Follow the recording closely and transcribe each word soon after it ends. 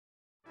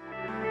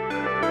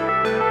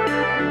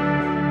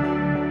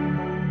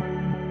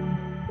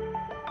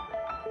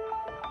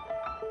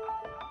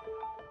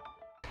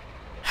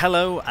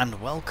Hello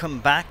and welcome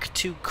back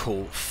to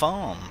Court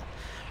Farm.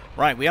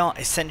 Right, we are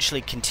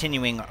essentially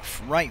continuing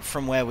right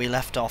from where we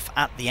left off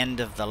at the end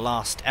of the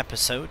last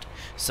episode.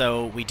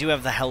 So we do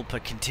have the helper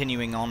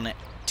continuing on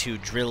to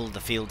drill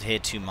the field here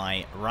to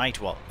my right.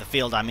 Well, the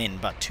field I'm in,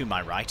 but to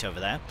my right over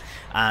there.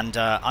 And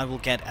I will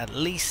get at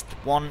least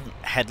one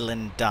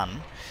headland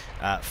done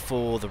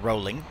for the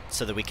rolling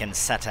so that we can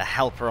set a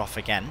helper off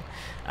again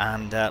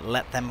and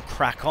let them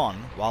crack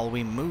on while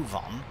we move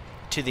on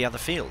to the other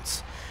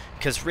fields.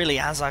 Because really,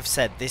 as I've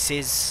said,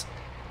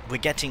 we're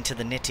getting to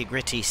the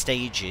nitty-gritty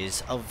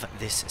stages of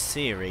this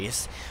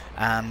series,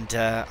 and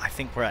I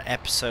think we're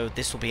at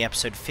this will be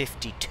episode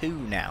 52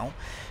 now,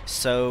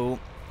 so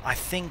I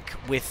think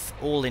with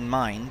all in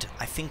mind,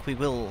 I think we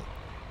will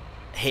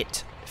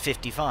hit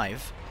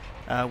 55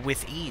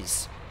 with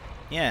ease.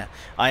 Yeah,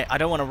 I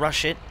don't want to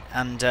rush it,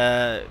 and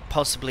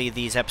possibly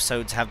these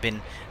episodes have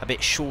been a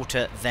bit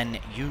shorter than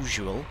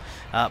usual,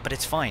 but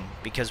it's fine,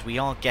 because we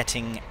are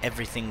getting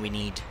everything we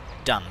need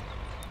done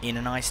in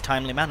a nice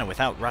timely manner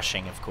without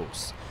rushing, of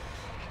course.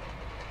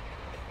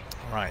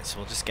 Alright, so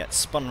we'll just get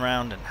spun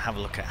around and have a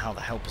look at how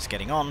the helper's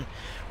getting on.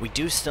 We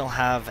do still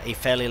have a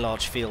fairly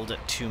large field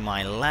to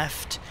my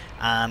left,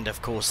 and of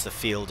course the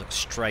field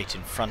straight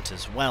in front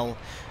as well,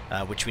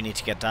 which we need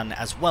to get done,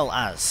 as well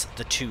as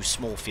the two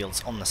small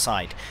fields on the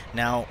side.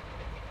 Now,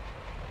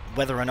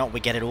 whether or not we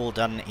get it all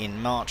done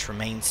in March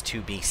remains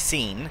to be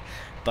seen,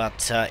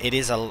 but it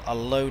is a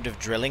load of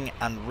drilling,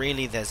 and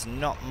really there's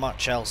not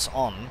much else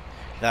on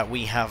that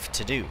we have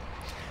to do.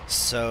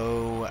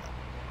 So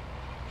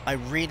I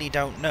really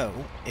don't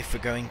know if we're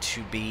going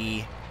to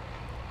be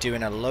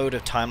doing a load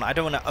of time. I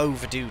don't want to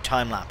overdo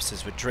time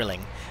lapses with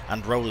drilling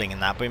and rolling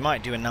and that, but we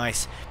might do a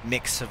nice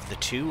mix of the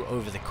two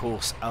over the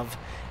course of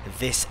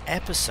this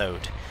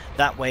episode.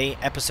 That way,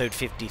 episode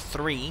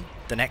 53,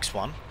 the next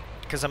one,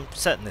 because I'm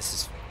certain this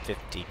is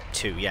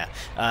 52, yeah.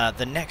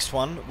 The next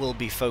one will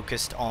be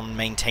focused on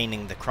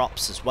maintaining the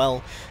crops as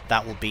well.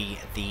 That will be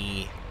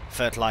the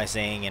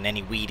fertilizing and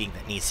any weeding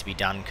that needs to be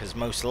done, because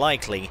most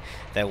likely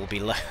there will be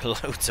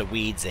loads of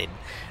weeds in,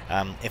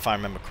 if I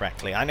remember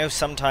correctly. I know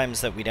sometimes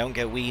that we don't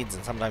get weeds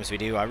and sometimes we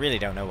do. I really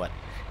don't know what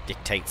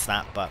dictates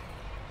that, but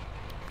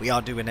we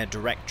are doing a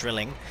direct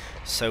drilling,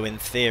 so in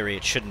theory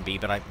it shouldn't be,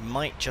 but it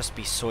might just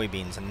be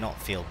soybeans and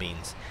not field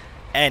beans.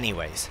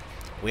 Anyways,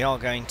 we are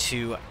going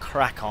to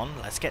crack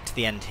on. Let's get to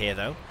the end here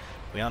though.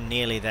 We are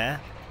nearly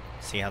there.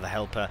 See how the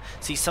helper...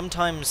 See,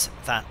 sometimes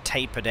that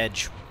tapered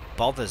edge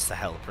bothers the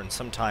helper, and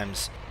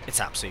sometimes it's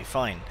absolutely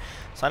fine.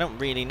 So I don't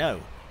really know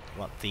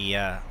what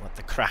the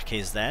crack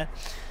is there.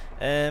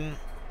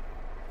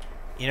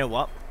 You know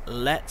what?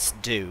 Let's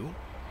do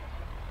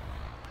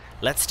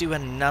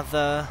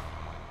another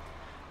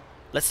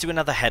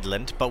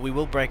headland, but we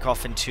will break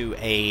off into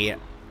a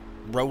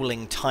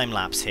rolling time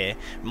lapse here.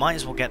 Might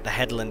as well get the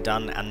headland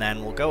done, and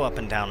then we'll go up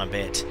and down a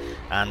bit,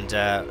 and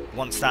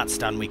once that's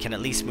done we can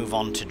at least move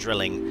on to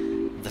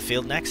drilling the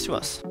field next to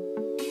us.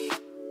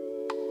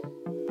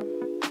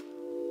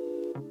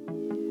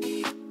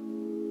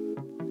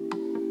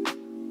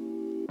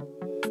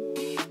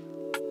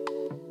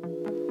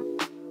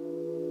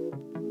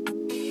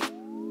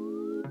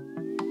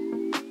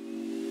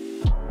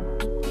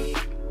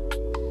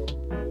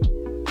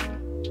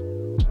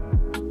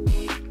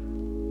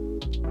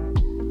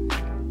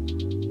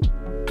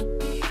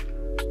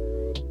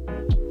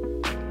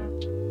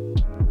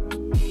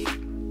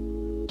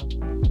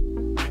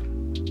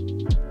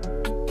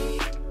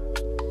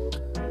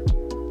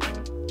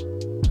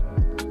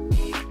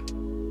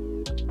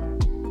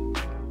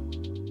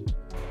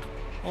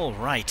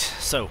 Alright,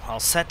 so I'll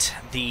set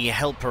the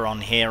helper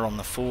on here on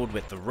the forward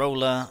with the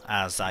roller,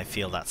 as I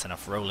feel that's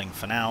enough rolling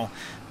for now.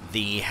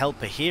 The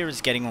helper here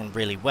is getting on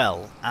really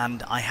well,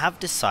 and I have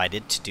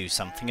decided to do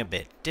something a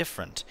bit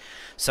different.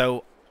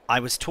 So I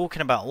was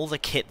talking about all the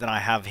kit that I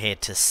have here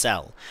to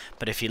sell,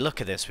 but if you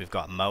look at this, we've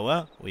got a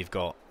mower, we've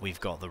got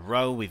the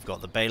row, we've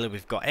got the baler,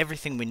 we've got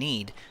everything we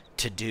need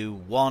to do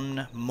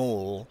one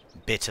more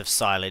bit of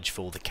silage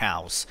for the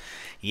cows.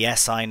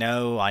 Yes, I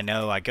know,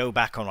 I go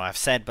back on what I've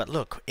said, but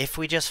look, if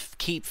we just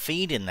keep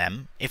feeding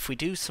them, if we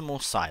do some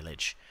more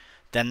silage,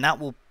 then that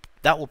will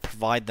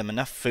provide them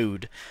enough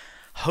food,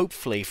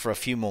 hopefully for a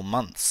few more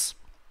months.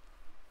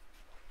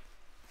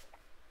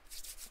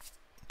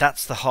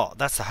 That's the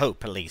hope,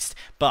 at least.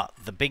 But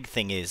the big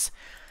thing is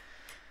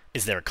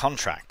there a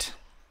contract?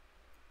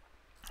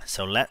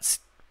 So let's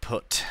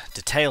put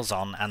details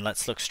on and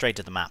let's look straight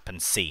at the map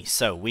and see.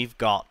 So we've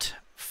got,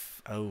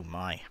 oh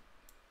my,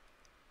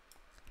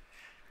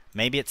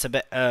 maybe it's a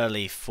bit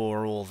early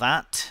for all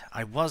that.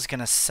 I was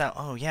gonna sell,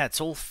 oh yeah, it's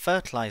all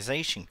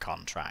fertilization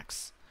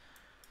contracts.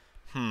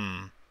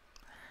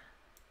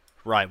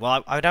 Right,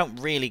 well I don't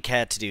really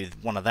care to do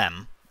one of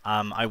them.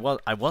 I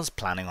was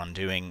planning on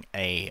doing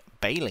a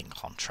baling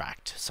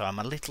contract, so I'm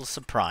a little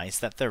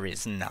surprised that there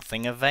is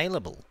nothing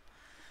available.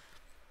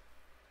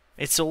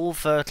 It's all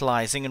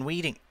fertilizing and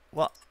weeding.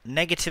 What?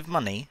 Negative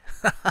money?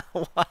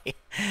 Why?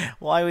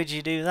 Why would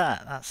you do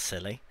that? That's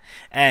silly.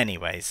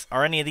 Anyways,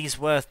 are any of these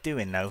worth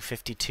doing? No,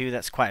 52,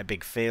 that's quite a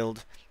big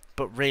field.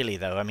 But really,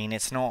 though, I mean,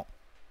 it's not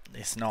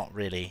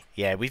really.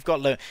 Yeah, we've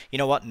got you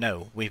know what?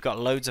 No, we've got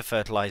loads of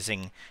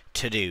fertilizing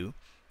to do.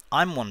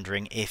 I'm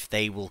wondering if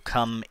they will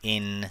come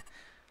in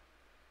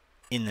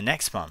the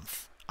next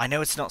month. I know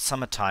it's not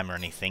summertime or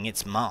anything,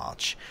 it's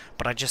March,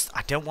 but I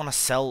don't want to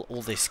sell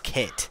all this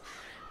kit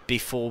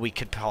before we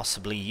could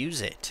possibly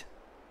use it.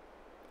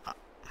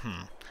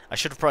 I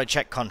should have probably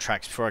checked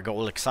contracts before I got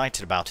all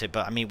excited about it,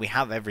 but I mean, we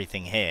have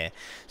everything here,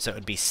 so it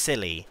would be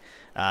silly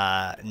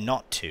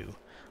not to.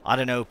 I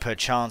don't know,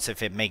 perchance,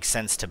 if it makes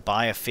sense to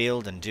buy a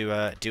field and do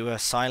a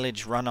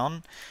silage run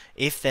on.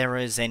 If there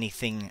is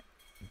anything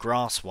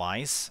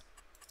grass-wise.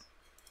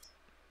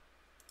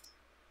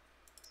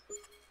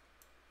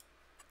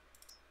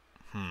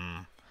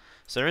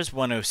 So there is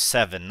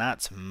 107.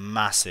 That's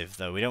massive,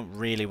 though. We don't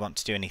really want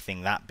to do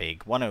anything that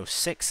big.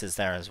 106 is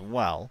there as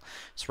well.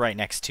 It's right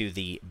next to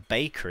the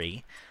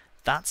bakery.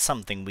 That's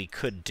something we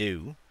could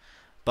do.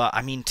 But,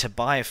 I mean, to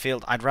buy a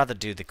field, I'd rather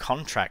do the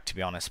contract, to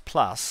be honest.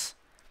 Plus,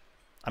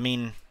 I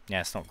mean,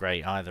 yeah, it's not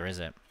great either, is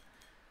it?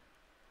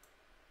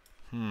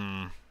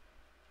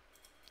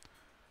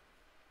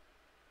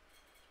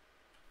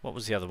 What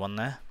was the other one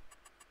there?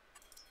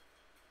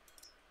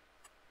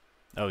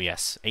 Oh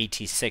yes,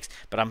 86.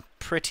 But I'm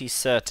pretty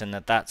certain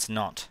that that's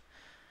not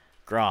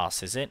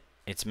grass, is it?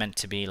 It's meant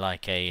to be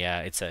like a,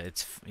 it's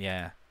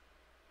a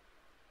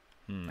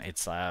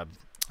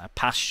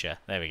pasture.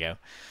 There we go.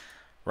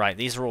 Right,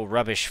 these are all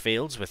rubbish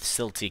fields with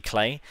silty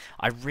clay.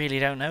 I really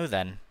don't know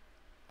then.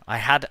 I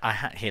had,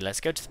 here,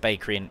 let's go to the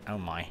bakery and, oh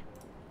my.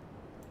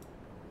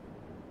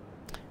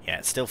 Yeah,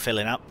 it's still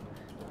filling up.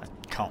 I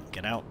can't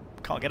get out.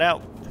 Can't get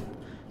out.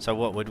 So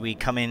what, would we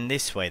come in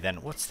this way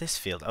then? What's this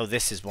field? Oh,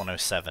 this is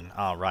 107.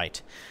 Ah,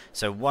 right.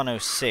 So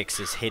 106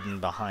 is hidden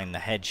behind the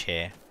hedge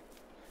here.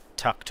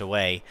 Tucked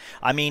away.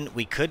 I mean,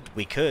 we could.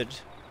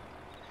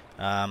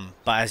 But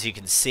as you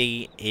can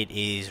see, it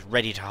is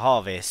ready to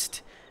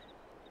harvest.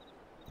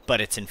 But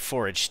it's in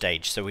forage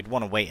stage, so we'd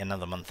want to wait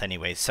another month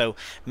anyway. So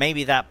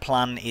maybe that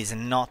plan is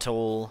not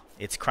all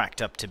it's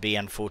cracked up to be,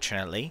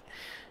 unfortunately.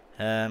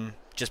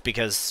 Just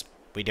because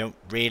we don't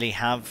really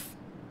have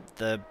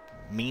the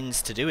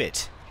means to do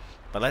it.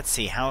 But let's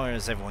see, how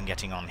is everyone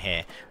getting on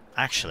here?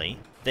 Actually,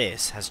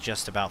 this has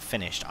just about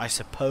finished. I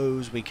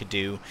suppose we could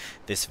do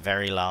this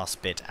very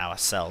last bit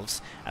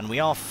ourselves. And we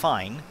are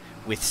fine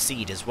with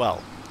seed as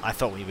well. I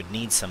thought we would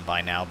need some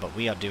by now, but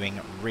we are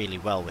doing really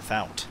well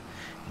without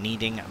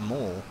needing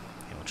more.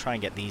 We'll try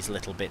and get these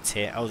little bits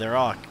here. Oh, there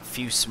are a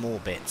few small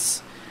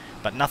bits,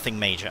 but nothing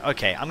major.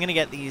 Okay, I'm going to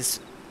get these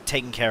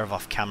taken care of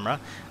off camera,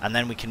 and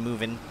then we can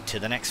move into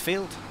the next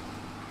field.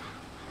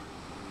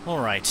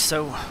 Alright,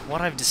 so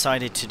what I've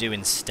decided to do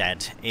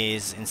instead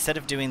is, instead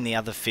of doing the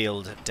other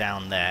field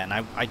down there, and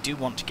I do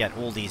want to get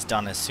all these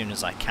done as soon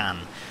as I can,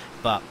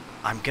 but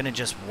I'm going to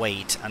just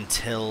wait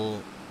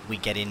until we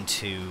get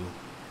into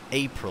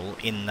April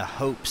in the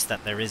hopes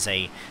that there is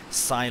a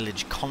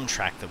silage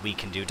contract that we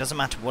can do. It doesn't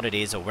matter what it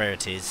is or where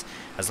it is,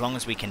 as long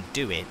as we can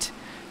do it,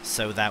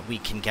 so that we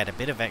can get a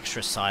bit of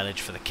extra silage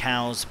for the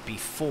cows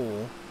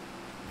before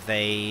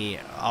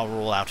they are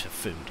all out of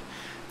food.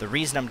 The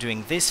reason I'm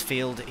doing this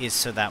field is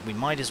so that we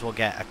might as well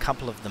get a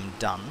couple of them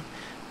done,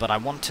 but I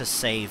want to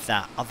save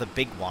that other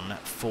big one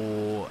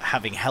for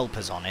having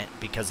helpers on it,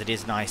 because it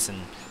is nice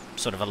and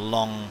sort of a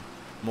long,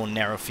 more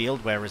narrow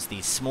field, whereas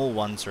these small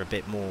ones are a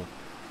bit more,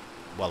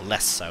 well,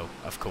 less so,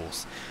 of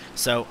course.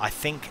 So I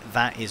think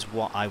that is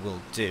what I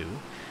will do,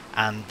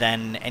 and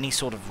then any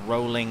sort of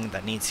rolling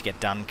that needs to get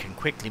done can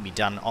quickly be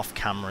done off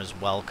camera as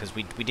well, because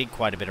we did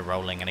quite a bit of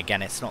rolling, and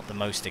again, it's not the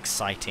most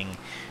exciting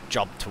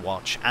job to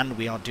watch, and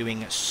we are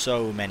doing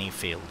so many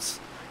fields.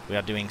 We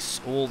are doing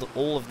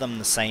all of them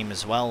the same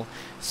as well,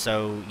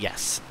 so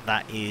yes,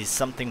 that is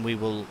something we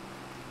will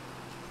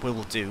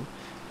do.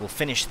 We'll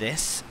finish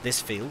this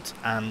field,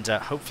 and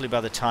hopefully by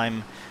the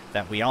time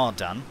that we are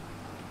done,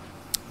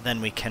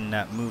 then we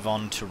can move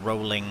on to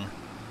rolling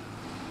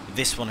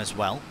this one as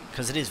well,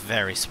 because it is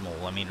very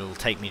small. I mean, it'll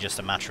take me just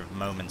a matter of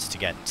moments to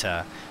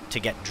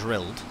get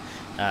drilled.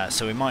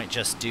 So we might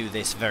just do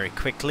this very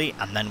quickly,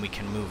 and then we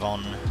can move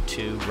on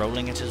to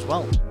rolling it as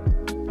well.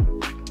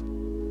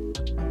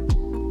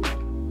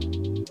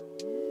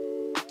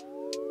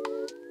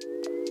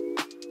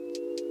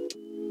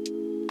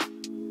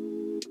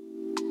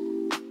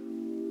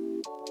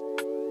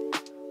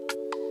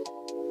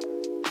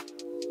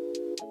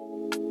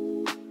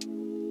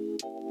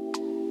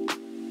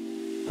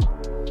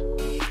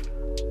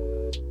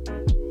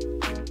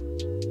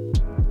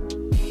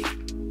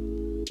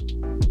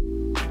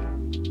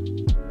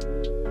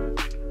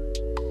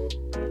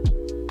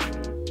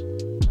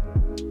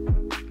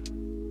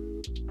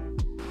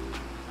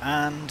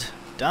 And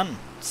done.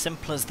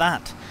 Simple as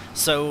that.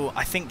 So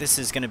I think this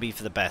is going to be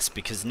for the best,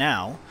 because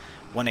now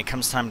when it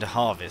comes time to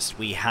harvest,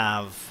 we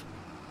have,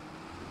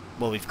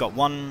 well, we've got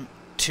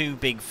two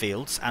big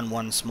fields and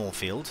one small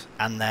field,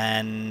 and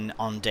then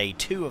on day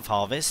 2 of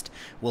harvest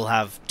we'll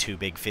have 2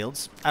 big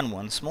fields and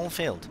 1 small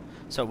field.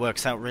 So it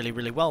works out really,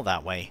 really well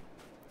that way.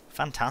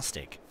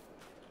 Fantastic.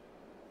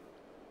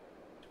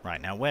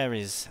 Right, now where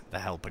is the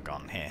helper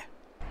gone here?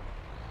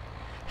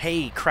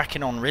 Hey,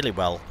 cracking on really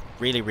well.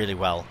 Really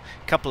well.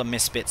 A couple of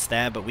misbits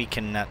there, but we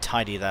can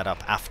tidy that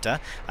up after.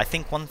 I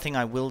think one thing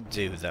I will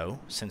do, though,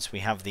 since we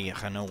have the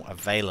Renault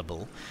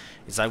available,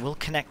 is I will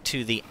connect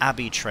to the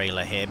Abbey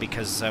trailer here,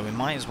 because we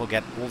might as well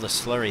get all the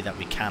slurry that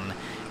we can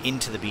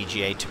into the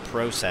BGA to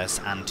process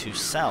and to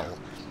sell.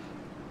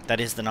 That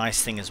is the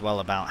nice thing as well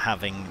about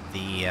having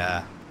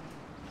the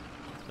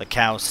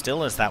cows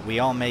still, is that we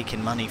are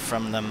making money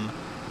from them,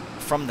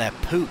 from their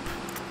poop.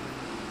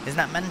 Isn't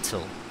that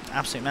mental?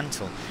 Absolute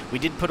mental. We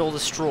did put all the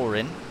straw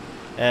in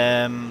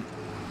to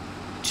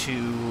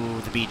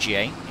the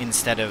BGA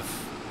instead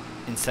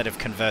of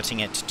converting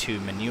it to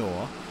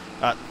manure.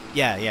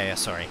 Yeah,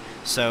 sorry.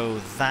 So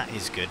that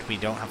is good. We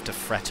don't have to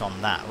fret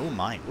on that. Oh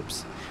my,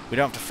 whoops. We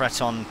don't have to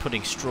fret on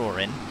putting straw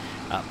in,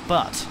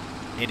 but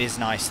it is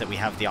nice that we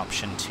have the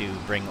option to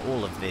bring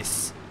all of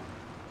this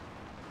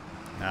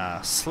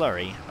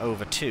slurry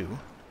over to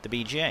the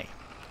BGA.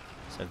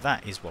 So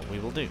that is what we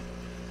will do.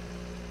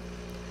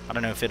 I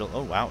don't know if it'll...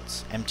 Oh wow,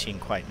 it's emptying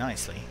quite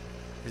nicely.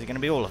 Is it going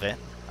to be all of it?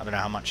 I don't know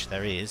how much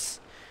there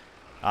is.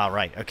 Ah,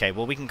 right, okay,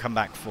 well we can come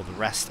back for the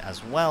rest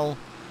as well.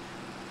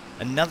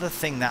 Another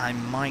thing that I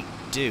might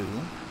do,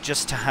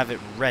 just to have it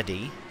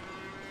ready,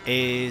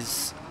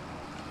 is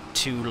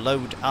to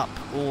load up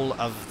all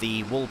of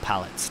the wool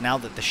pallets. Now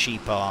that the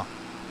sheep are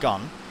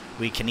gone,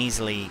 we can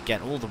easily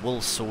get all the wool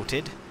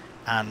sorted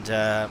and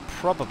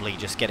probably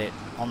just get it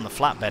on the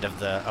flatbed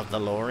of the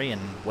lorry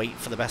and wait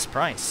for the best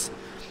price.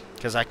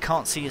 Because I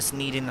can't see us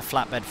needing the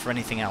flatbed for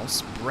anything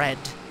else. Bread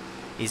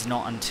is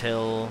not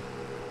until,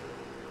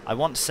 I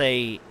want to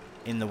say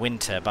in the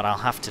winter, but I'll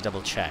have to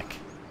double check.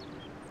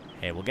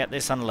 Here, we'll get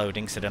this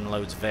unloading, so it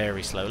unloads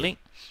very slowly.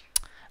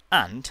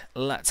 And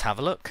let's have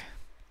a look.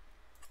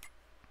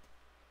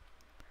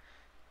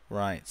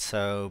 Right,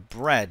 so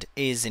bread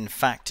is in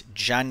fact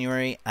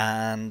January,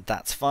 and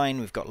that's fine.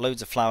 We've got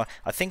loads of flour.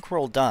 I think we're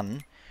all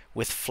done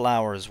with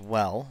flour as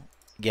well.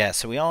 Yeah,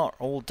 so we are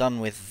all done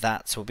with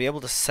that. So we'll be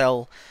able to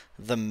sell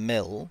the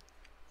mill,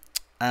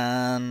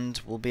 and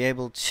we'll be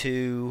able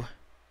to...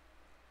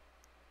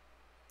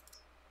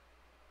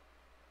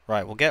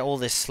 Right, we'll get all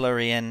this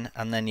slurry in,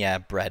 and then, yeah,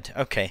 bread.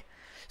 Okay,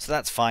 so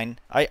that's fine.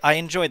 I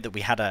enjoyed that we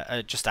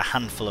had just a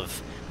handful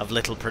of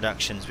little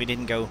productions. We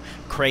didn't go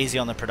crazy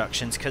on the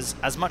productions, because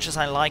as much as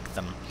I like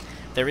them,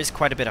 there is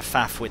quite a bit of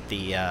faff with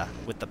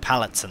the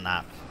pallets and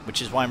that,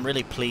 which is why I'm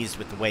really pleased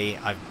with the way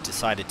I've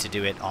decided to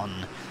do it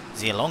on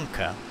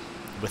Zielonka,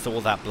 with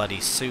all that bloody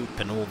soup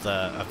and all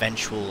the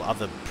eventual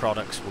other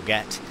products we'll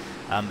get,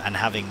 and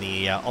having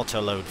the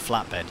auto-load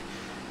flatbed.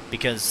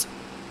 Because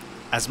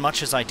as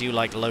much as I do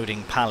like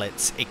loading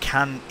pallets, it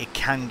can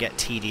get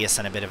tedious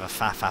and a bit of a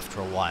faff after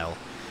a while.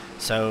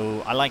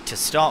 So I like to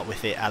start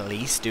with it at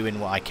least, doing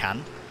what I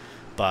can.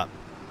 But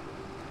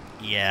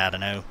yeah, I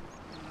don't know.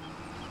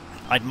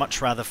 I'd much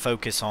rather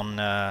focus on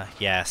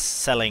yeah,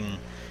 selling,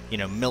 you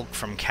know, milk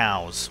from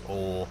cows,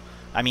 or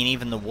I mean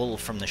even the wool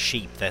from the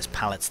sheep. There's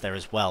pallets there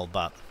as well,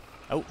 but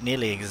oh,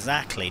 nearly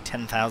exactly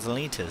 10,000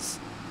 litres.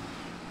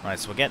 Right,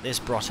 so we'll get this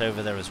brought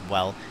over there as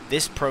well.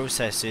 This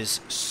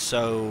processes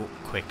so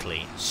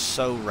quickly,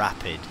 so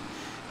rapid,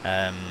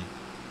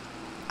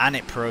 and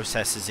it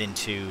processes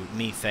into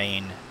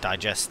methane,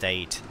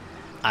 digestate,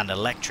 and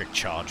electric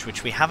charge,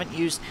 which we haven't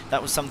used.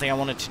 That was something I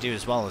wanted to do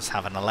as well, is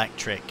have an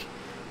electric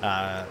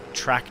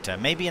tractor.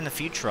 Maybe in the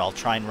future I'll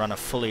try and run a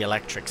fully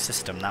electric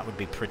system. That would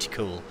be pretty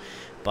cool.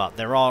 But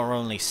there are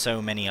only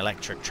so many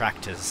electric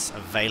tractors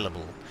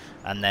available,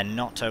 and they're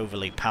not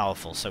overly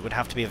powerful, so it would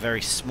have to be a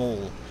very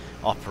small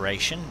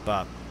operation,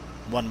 but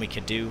one we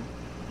could do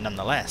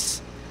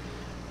nonetheless.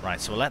 Right,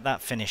 so we'll let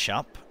that finish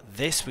up.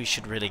 This we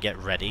should really get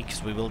ready,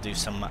 because we will do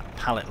some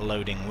pallet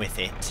loading with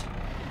it.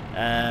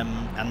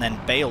 And then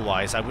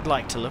bale-wise, I would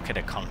like to look at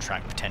a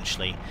contract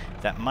potentially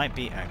that might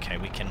be... Okay,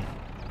 we can...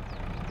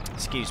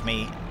 Excuse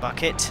me,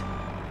 bucket.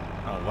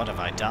 Oh, what have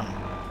I done?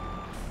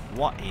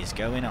 What is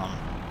going on?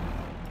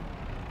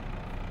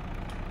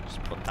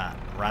 Just put that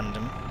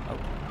random... Oh.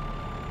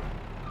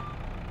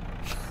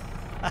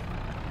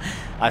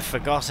 I've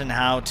forgotten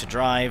how to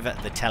drive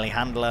the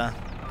telehandler.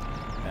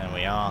 There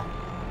we are.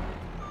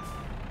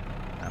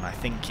 And I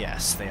think,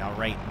 yes, they are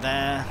right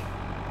there.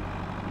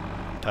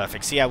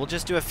 Perfect. So yeah, we'll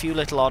just do a few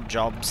little odd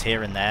jobs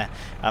here and there.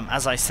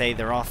 As I say,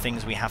 there are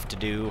things we have to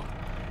do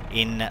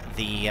in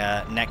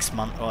the next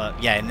month. Or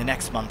yeah, in the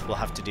next month we'll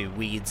have to do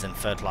weeds and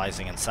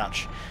fertilizing and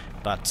such.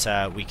 But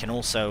we can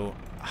also,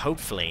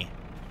 hopefully,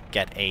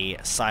 get a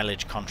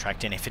silage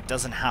contract in. If it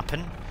doesn't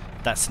happen,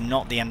 that's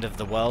not the end of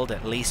the world.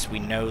 At least we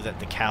know that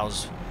the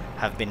cows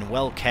have been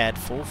well cared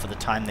for the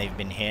time they've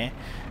been here,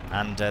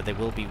 and they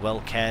will be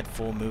well cared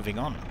for moving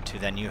on to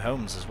their new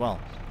homes as well.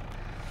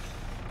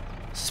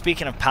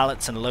 Speaking of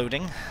pallets and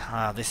loading,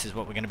 this is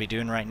what we're going to be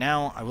doing right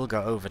now. I will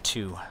go over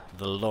to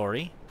the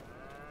lorry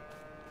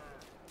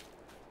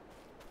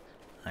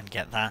and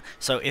get that.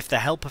 So if the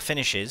helper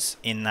finishes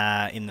in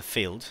the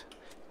field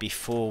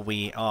before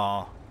we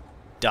are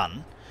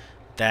done,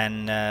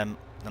 then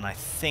I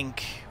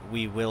think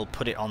we will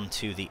put it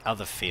onto the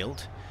other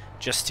field,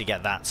 just to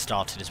get that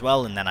started as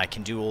well, and then I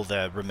can do all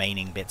the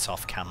remaining bits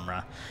off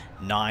camera.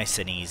 Nice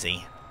and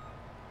easy.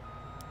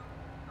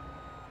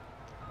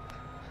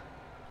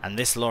 And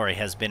this lorry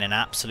has been an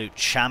absolute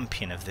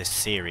champion of this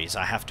series.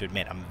 I have to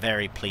admit, I'm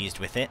very pleased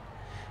with it.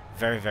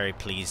 Very, very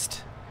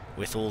pleased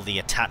with all the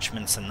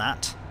attachments and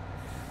that.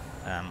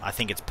 I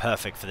think it's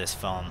perfect for this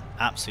farm.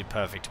 Absolutely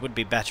perfect. It would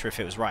be better if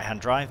it was right-hand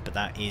drive, but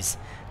that is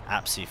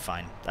absolutely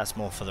fine. That's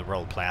more for the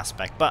roleplay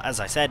aspect. But as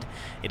I said,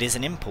 it is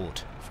an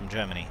import from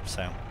Germany.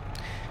 So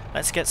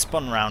let's get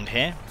spun around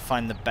here.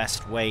 Find the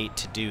best way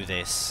to do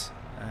this.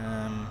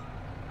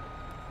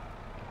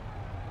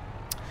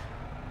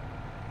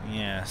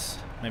 Yes,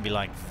 maybe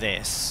like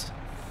this.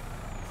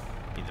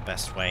 Be the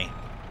best way.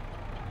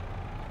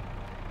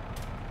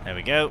 There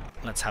we go.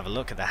 Let's have a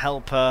look at the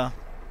helper.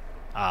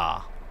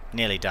 Ah,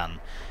 nearly done.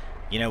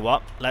 You know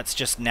what? Let's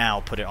just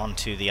now put it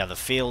onto the other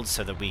field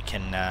so that we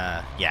can,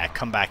 yeah,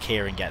 come back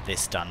here and get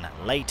this done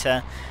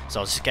later. So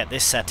I'll just get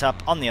this set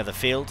up on the other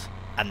field,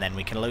 and then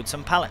we can load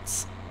some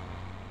pallets.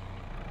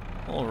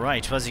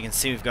 Alright, well, as you can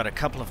see, we've got a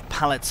couple of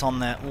pallets on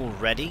there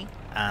already.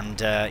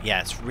 And,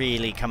 yeah, it's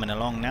really coming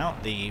along now.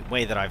 The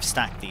way that I've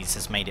stacked these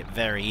has made it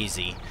very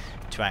easy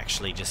to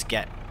actually just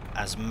get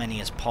as many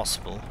as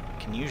possible. You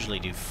can usually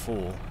do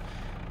 4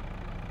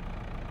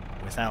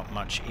 without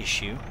much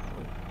issue.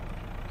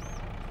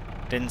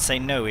 Didn't say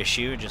no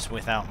issue, just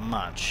without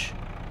much.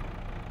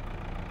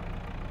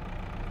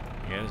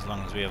 There we go, as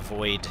long as we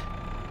avoid...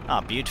 Ah,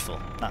 beautiful.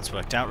 That's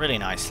worked out really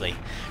nicely.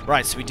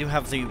 Right, so we do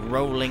have the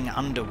rolling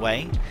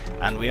underway,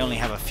 and we only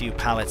have a few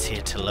pallets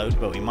here to load,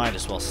 but we might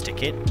as well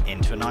stick it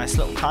into a nice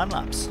little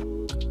time-lapse.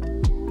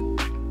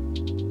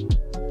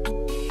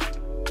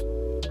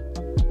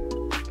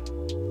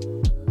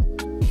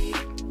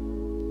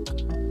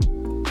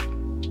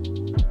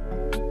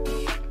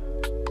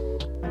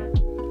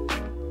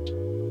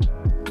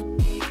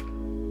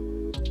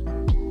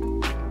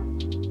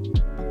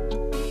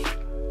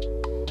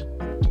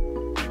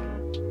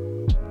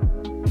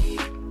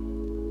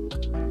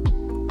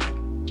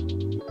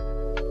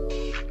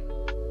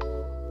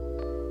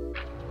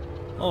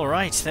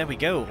 Alright, there we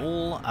go.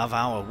 All of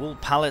our wool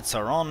pallets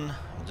are on.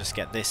 We'll just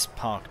get this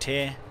parked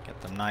here, get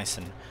them nice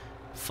and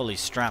fully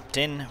strapped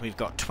in. We've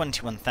got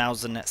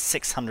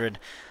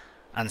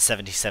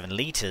 21,677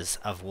 litres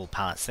of wool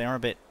pallets. They were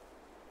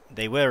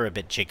a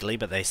bit jiggly,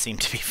 but they seem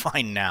to be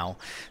fine now.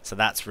 So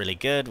that's really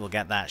good. We'll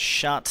get that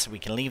shut. We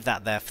can leave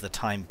that there for the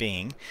time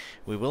being.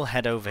 We will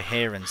head over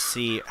here and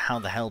see how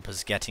the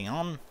helper's getting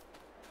on.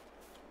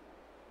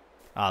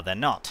 Ah, they're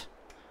not.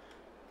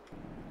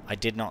 I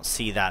did not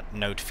see that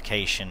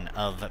notification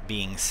of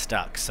being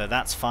stuck, so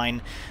that's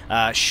fine.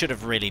 Should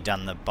have really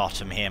done the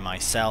bottom here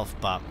myself,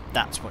 but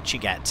that's what you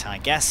get, I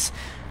guess,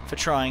 for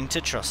trying to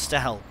trust a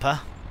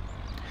helper.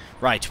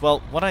 Right,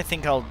 well, what I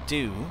think I'll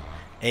do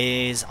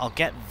is I'll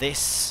get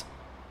this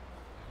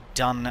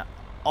done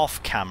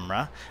off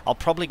camera. I'll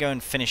probably go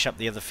and finish up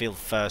the other field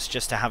first,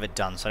 just to have it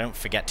done, so I don't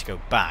forget to go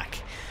back.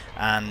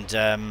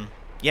 And,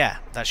 yeah,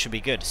 that should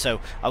be good. So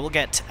I will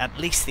get at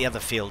least the other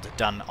field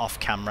done off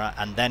camera,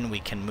 and then we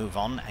can move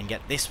on and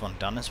get this one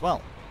done as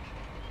well.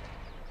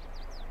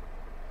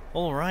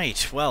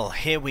 Alright, well,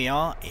 here we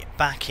are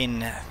back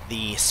in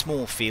the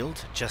small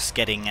field, just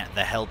getting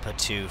the helper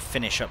to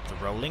finish up the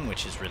rolling,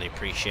 which is really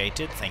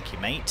appreciated. Thank you,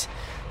 mate.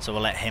 So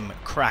we'll let him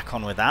crack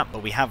on with that,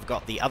 but we have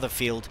got the other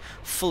field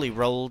fully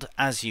rolled,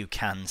 as you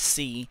can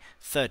see.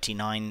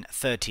 39,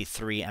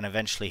 33, and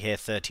eventually here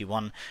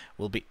 31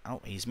 will be... Oh,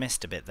 he's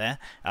missed a bit there.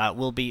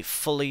 Will be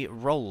fully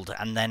rolled,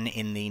 and then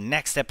in the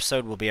next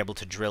episode we'll be able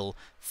to drill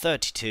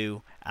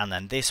 32, and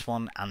then this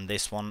one and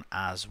this one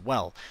as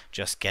well.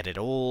 Just get it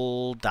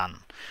all done.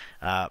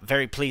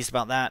 Very pleased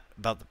about that,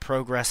 about the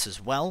progress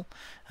as well.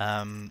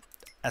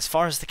 As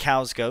far as the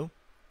cows go,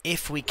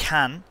 if we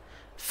can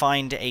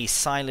find a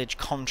silage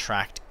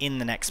contract in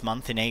the next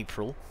month, in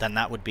April, then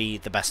that would be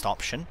the best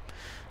option.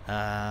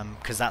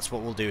 Because that's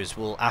what we'll do, is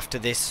we'll, after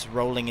this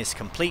rolling is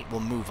complete, we'll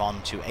move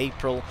on to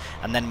April,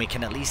 and then we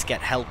can at least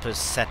get helpers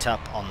set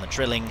up on the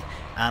drilling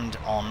and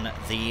on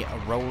the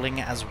rolling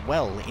as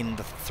well in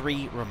the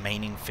 3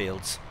 remaining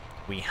fields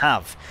we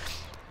have.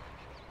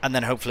 And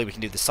then hopefully we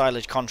can do the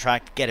silage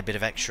contract, get a bit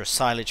of extra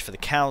silage for the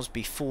cows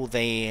before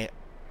they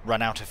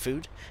run out of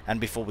food,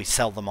 and before we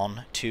sell them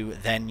on to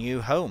their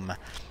new home.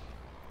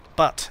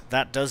 But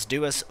that does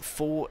do us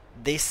for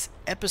this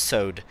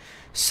episode.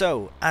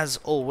 So, as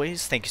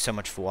always, thank you so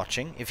much for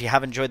watching. If you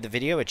have enjoyed the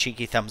video, a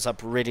cheeky thumbs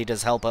up really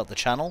does help out the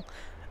channel.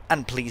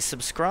 And please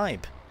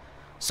subscribe.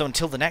 So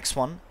until the next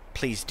one,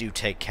 please do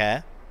take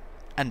care,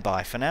 and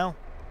bye for now.